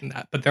interested in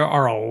that. But there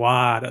are a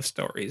lot of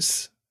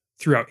stories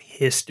throughout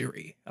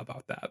history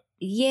about that.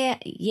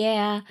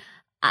 Yeah.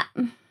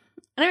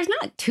 There's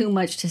not too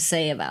much to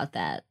say about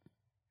that.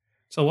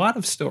 It's a lot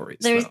of stories.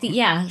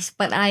 Yes,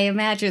 but I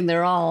imagine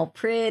they're all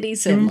pretty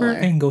similar.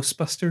 Remember in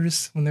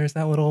Ghostbusters when there's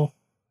that little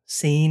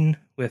scene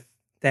with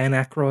Dan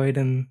Aykroyd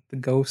and the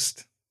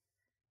ghost?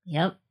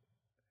 Yep.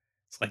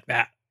 It's like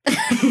that.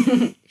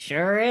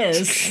 Sure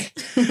is.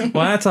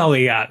 Well, that's all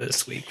we got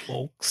this week,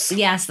 folks.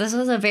 Yes, this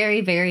was a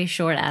very, very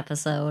short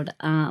episode.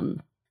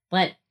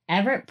 But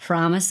Everett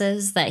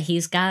promises that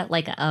he's got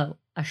like a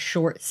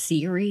short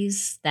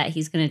series that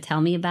he's going to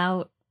tell me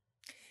about.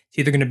 It's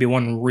either going to be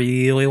one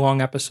really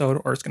long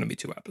episode or it's going to be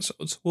 2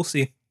 episodes. We'll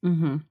see.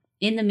 Mm-hmm.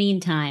 In the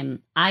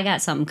meantime, I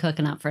got something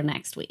cooking up for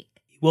next week.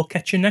 We'll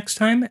catch you next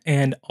time.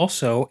 And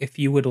also, if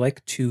you would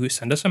like to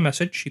send us a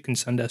message, you can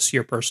send us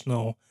your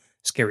personal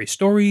scary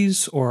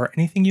stories or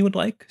anything you would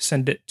like.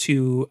 Send it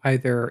to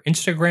either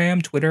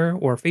Instagram, Twitter,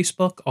 or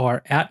Facebook,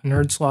 or at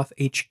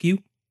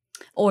NerdslothHQ.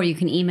 Or you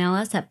can email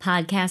us at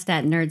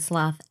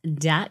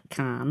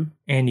podcast@nerdsloth.com.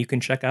 And you can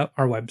check out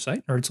our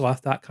website,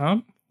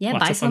 nerdsloth.com. Yeah,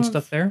 lots of fun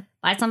stuff there.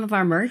 Buy some of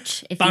our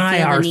merch. If buy you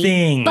feel our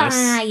things.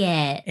 Buy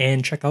it.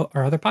 And check out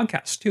our other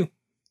podcasts too.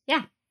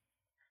 Yeah.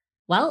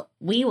 Well,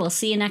 we will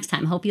see you next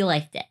time. Hope you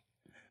liked it.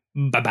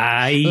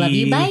 Bye-bye. Love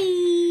you. Bye.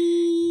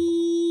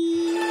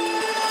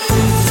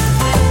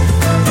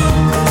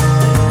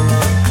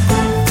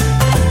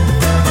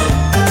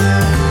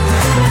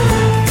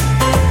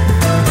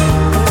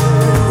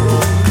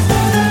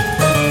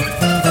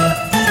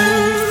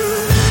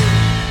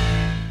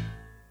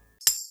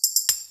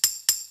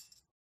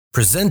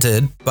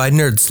 Presented by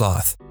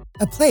Nerdsloth,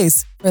 a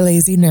place for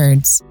lazy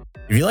nerds.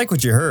 If you like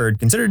what you heard,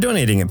 consider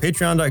donating at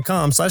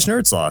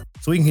patreon.com/nerdsloth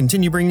so we can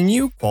continue bringing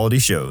you quality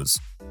shows.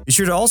 Be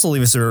sure to also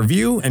leave us a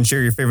review and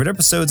share your favorite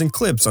episodes and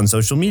clips on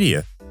social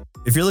media.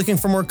 If you're looking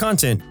for more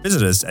content,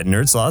 visit us at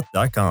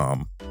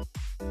nerdsloth.com.